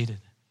be seated.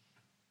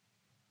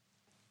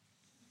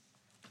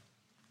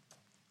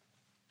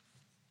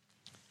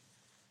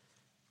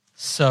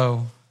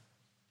 So,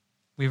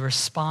 we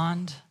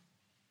respond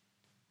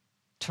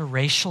to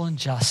racial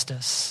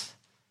injustice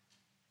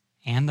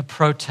and the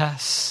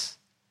protests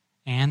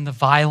and the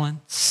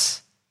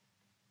violence,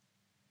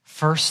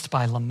 first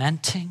by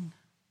lamenting,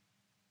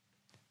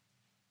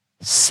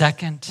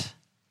 second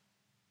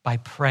by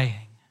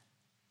praying.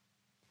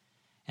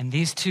 And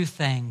these two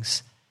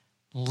things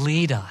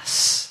lead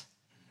us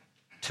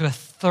to a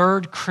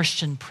third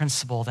Christian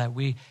principle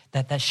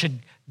that should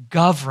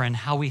govern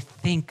how we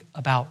think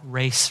about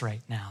race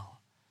right now.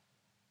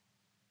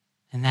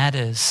 And that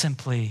is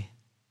simply,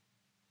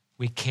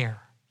 we care.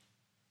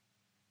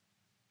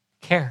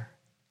 Care.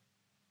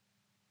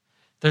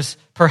 There's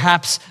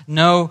perhaps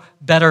no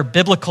better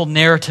biblical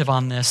narrative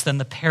on this than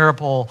the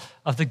parable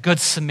of the Good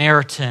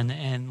Samaritan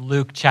in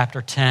Luke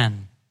chapter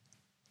 10.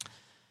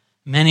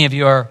 Many of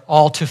you are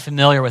all too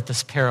familiar with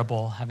this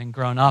parable, having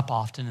grown up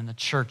often in the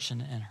church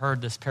and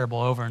heard this parable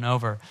over and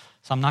over.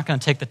 So I'm not going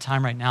to take the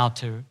time right now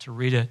to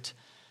read it.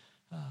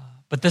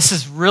 But this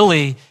is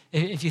really,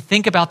 if you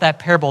think about that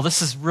parable,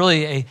 this is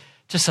really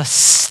just a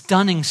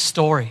stunning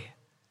story.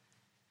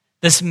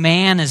 This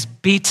man is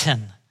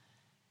beaten,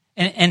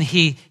 and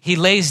he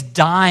lays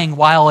dying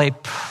while a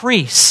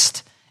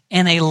priest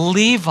and a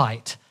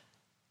Levite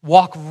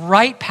walk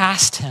right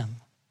past him.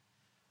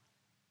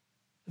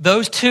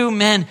 Those two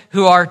men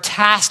who are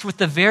tasked with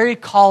the very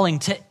calling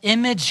to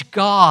image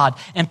God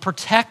and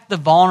protect the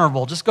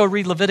vulnerable. Just go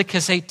read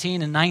Leviticus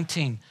 18 and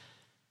 19.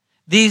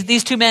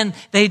 These two men,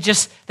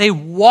 they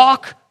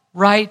walk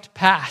right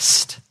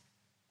past.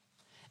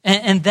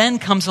 And then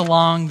comes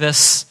along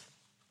this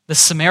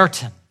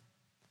Samaritan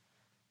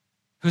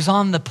who's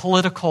on the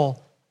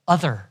political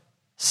other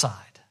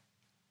side,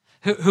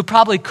 who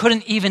probably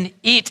couldn't even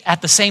eat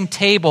at the same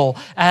table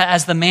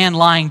as the man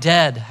lying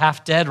dead,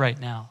 half dead right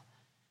now.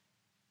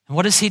 And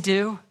what does he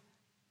do?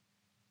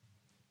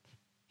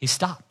 He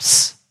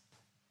stops.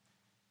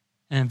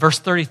 And in verse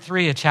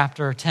 33 of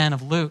chapter 10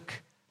 of Luke,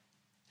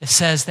 it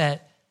says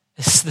that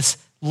this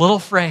little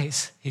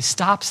phrase, he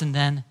stops and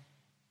then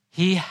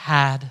he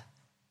had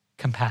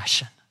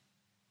compassion.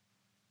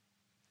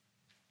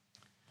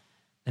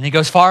 Then he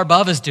goes far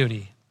above his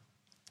duty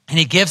and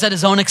he gives at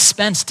his own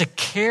expense to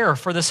care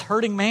for this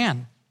hurting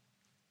man.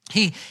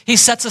 He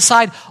sets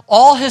aside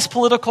all his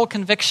political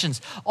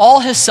convictions, all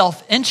his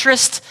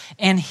self-interest,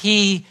 and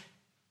he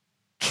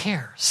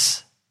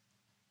cares.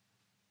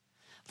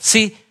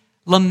 See,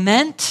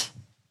 lament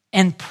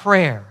and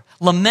prayer,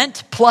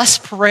 lament plus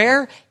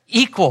prayer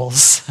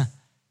equals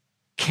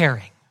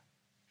caring.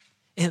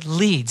 it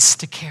leads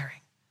to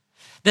caring.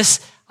 This,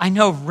 I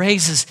know,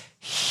 raises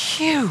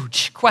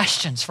huge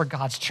questions for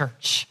God's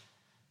church.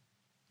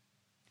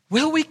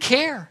 Will we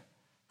care?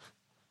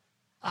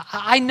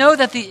 I know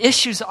that the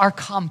issues are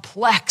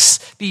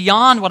complex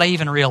beyond what I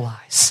even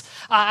realize.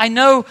 I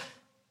know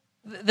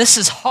this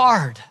is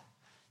hard.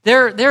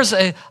 There's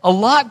a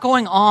lot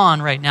going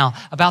on right now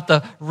about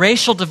the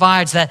racial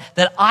divides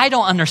that I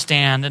don't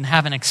understand and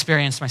haven't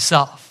experienced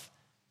myself.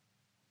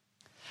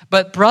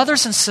 But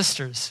brothers and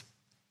sisters,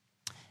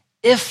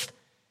 if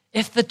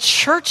the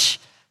church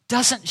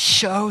doesn't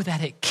show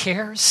that it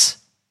cares,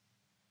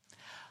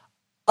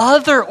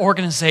 other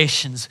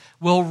organizations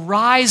will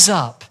rise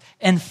up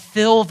and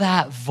fill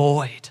that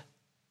void.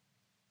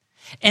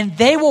 And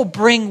they will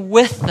bring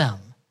with them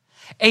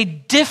a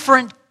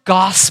different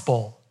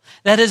gospel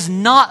that is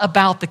not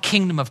about the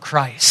kingdom of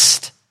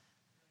Christ.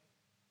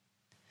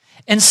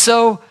 And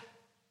so,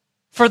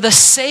 for the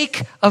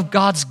sake of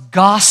God's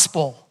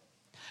gospel,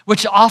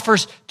 which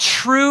offers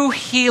true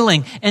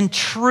healing and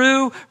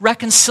true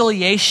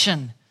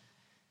reconciliation,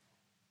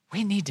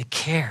 we need to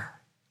care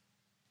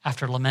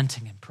after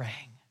lamenting and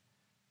praying.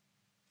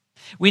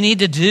 We need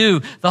to do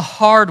the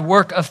hard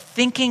work of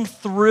thinking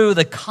through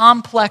the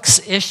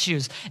complex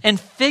issues and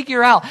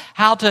figure out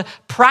how to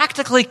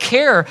practically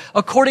care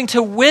according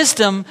to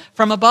wisdom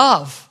from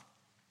above.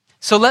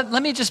 So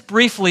let me just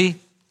briefly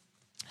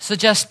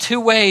suggest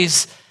 2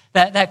 ways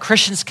that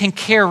Christians can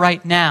care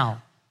right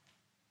now,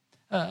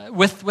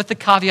 with the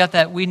caveat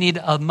that we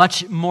need a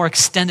much more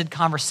extended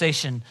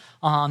conversation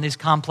on these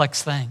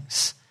complex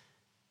things.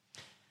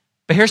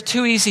 But here's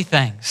 2 easy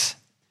things.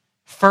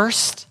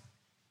 First,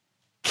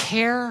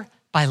 care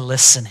by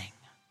listening.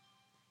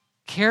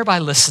 Care by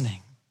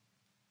listening.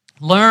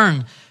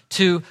 Learn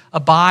to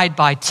abide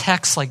by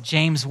texts like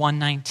James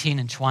 1:19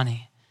 and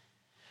 20,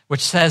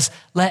 which says,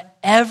 let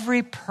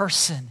every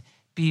person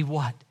be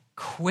what?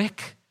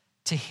 Quick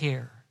to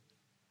hear,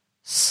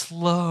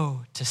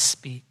 slow to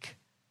speak,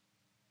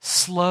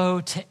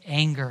 slow to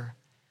anger.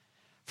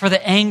 For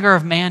the anger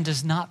of man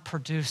does not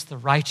produce the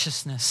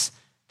righteousness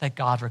that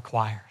God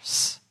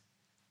requires.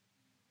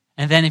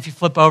 And then if you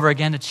flip over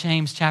again to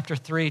James chapter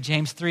 3,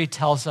 James 3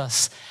 tells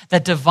us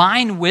that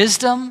divine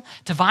wisdom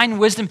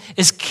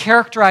is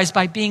characterized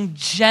by being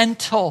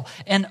gentle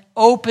and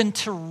open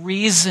to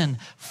reason,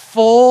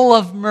 full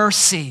of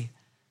mercy.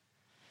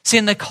 See,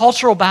 in the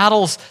cultural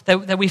battles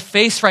that we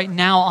face right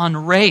now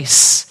on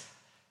race,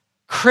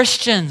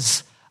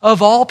 Christians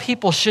of all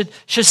people should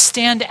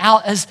stand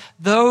out as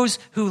those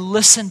who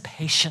listen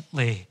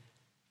patiently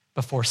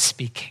before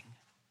speaking,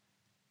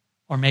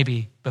 or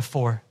maybe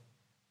before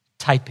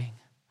typing.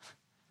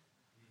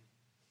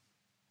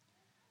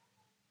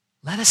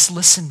 Let us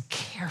listen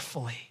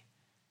carefully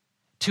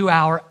to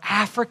our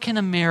African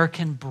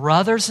American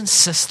brothers and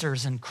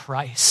sisters in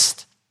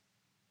Christ.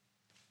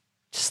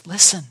 Just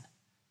listen.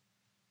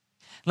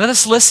 Let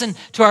us listen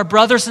to our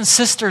brothers and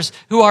sisters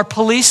who are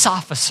police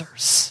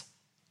officers.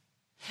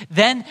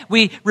 Then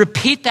we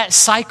repeat that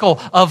cycle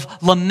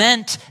of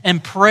lament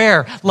and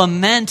prayer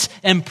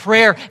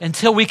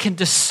until we can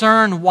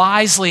discern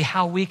wisely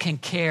how we can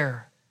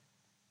care.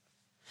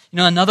 You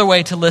know, another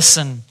way to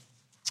listen,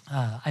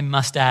 I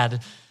must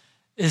add,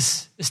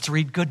 is to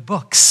read good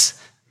books.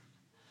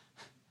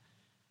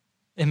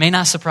 It may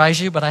not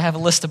surprise you, but I have a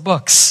list of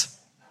books.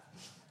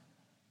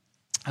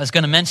 I was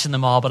going to mention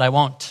them all, but I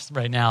won't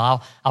right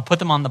now. I'll put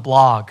them on the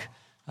blog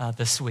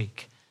this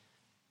week.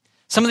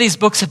 Some of these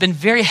books have been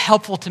very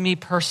helpful to me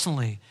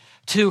personally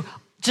to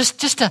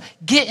just to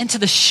get into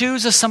the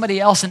shoes of somebody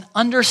else and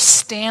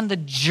understand the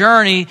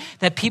journey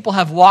that people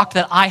have walked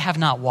that I have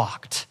not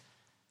walked.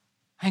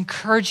 I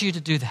encourage you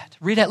to do that.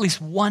 Read at least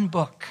one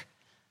book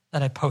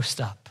that I post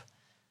up.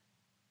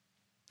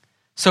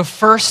 So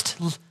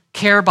first,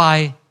 care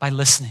by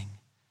listening.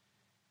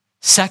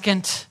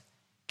 Second,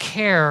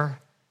 care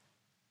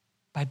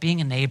by being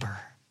a neighbor.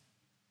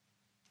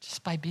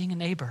 Just by being a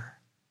neighbor.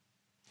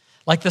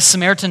 Like the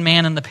Samaritan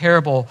man in the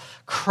parable,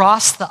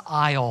 cross the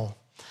aisle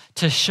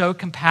to show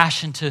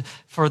compassion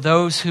for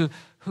those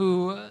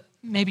who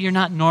maybe you're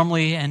not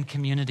normally in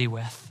community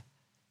with.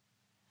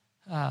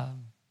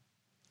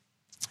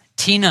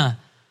 Tina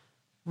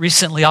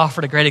recently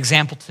offered a great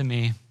example to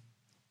me.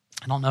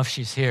 I don't know if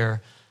she's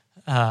here.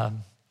 But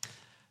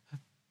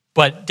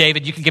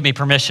David, you can give me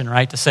permission,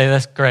 right, to say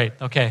this? Great.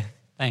 Okay,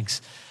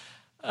 thanks.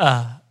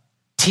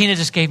 Tina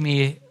just gave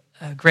me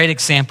a great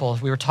example.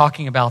 We were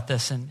talking about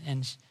this,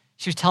 and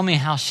she was telling me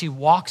how she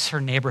walks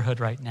her neighborhood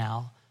right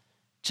now,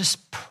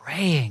 just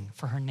praying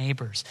for her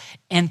neighbors,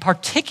 and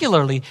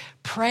particularly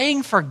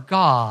praying for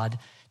God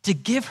to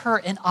give her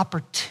an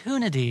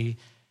opportunity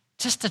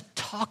just to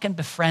talk and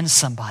befriend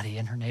somebody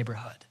in her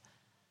neighborhood.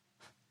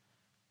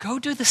 Go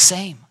do the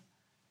same.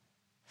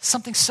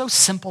 Something so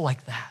simple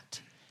like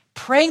that.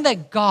 Praying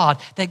that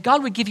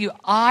God would give you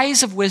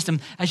eyes of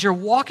wisdom as you're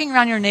walking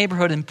around your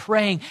neighborhood and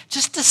praying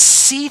just to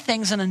see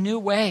things in a new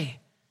way.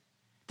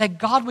 That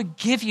God would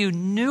give you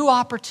new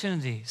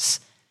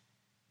opportunities.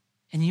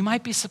 And you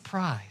might be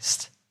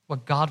surprised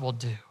what God will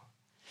do.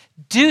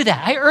 Do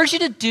that. I urge you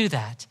to do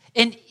that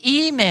and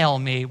email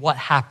me what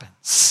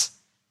happens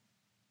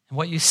and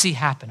what you see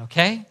happen,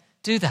 okay?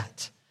 Do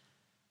that.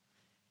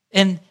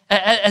 And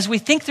as we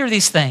think through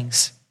these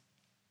things,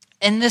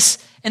 in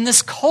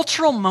this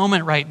cultural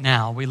moment right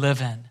now we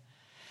live in,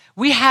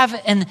 we have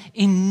an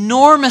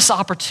enormous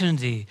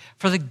opportunity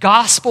for the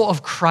gospel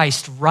of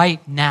Christ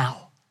right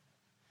now.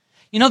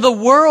 You know, the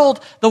world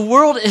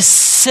is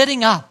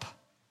sitting up.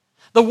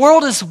 The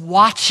world is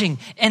watching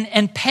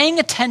and paying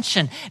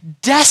attention,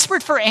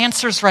 desperate for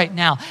answers right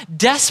now,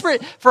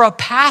 desperate for a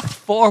path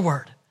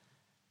forward.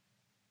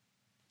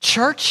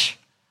 Church,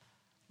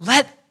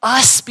 let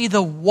us be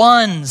the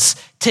ones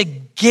to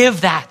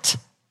give that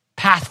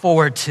path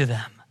forward to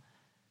them.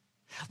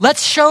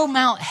 Let's show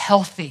Mount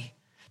Healthy,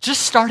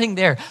 just starting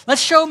there,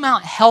 let's show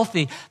Mount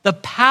Healthy the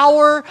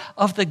power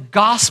of the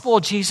gospel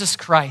of Jesus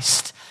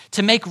Christ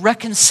to make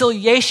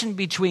reconciliation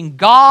between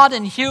God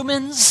and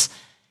humans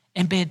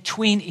and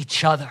between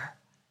each other.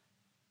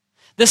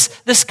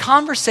 This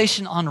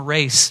conversation on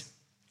race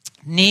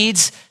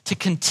needs to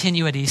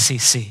continue at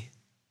ECC.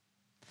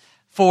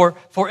 For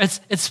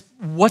it's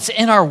what's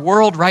in our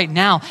world right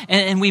now,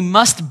 and we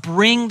must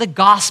bring the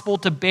gospel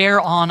to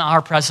bear on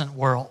our present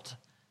world.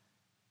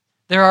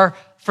 There are,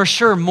 for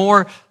sure,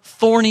 more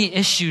thorny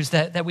issues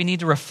that we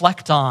need to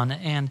reflect on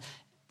in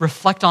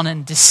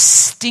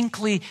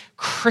distinctly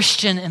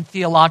Christian and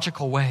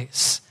theological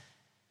ways.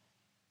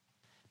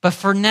 But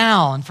for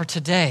now and for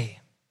today,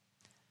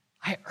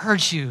 I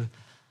urge you,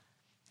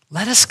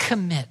 let us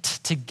commit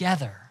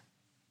together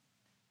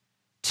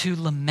to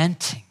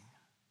lamenting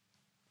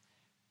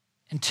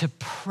and to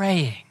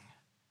praying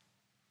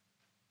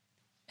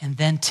and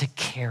then to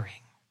caring.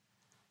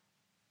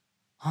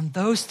 On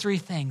those three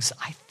things,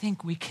 I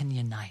think we can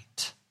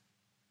unite.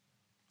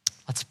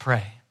 Let's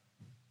pray.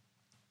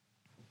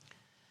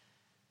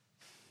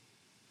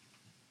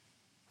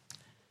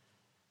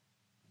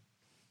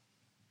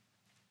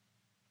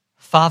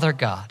 Father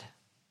God,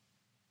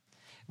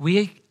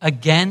 we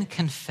again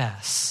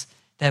confess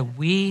that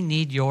we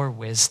need your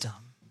wisdom.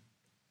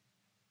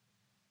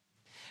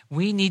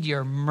 We need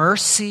your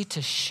mercy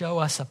to show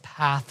us a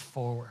path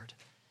forward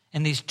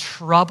in these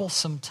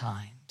troublesome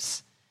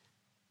times.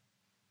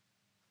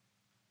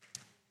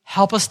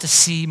 Help us to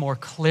see more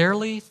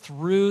clearly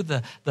through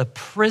the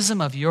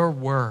prism of your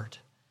word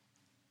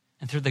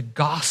and through the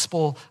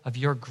gospel of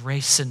your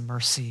grace and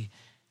mercy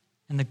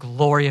and the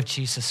glory of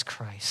Jesus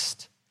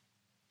Christ,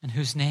 in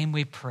whose name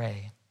we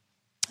pray.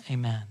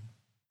 Amen.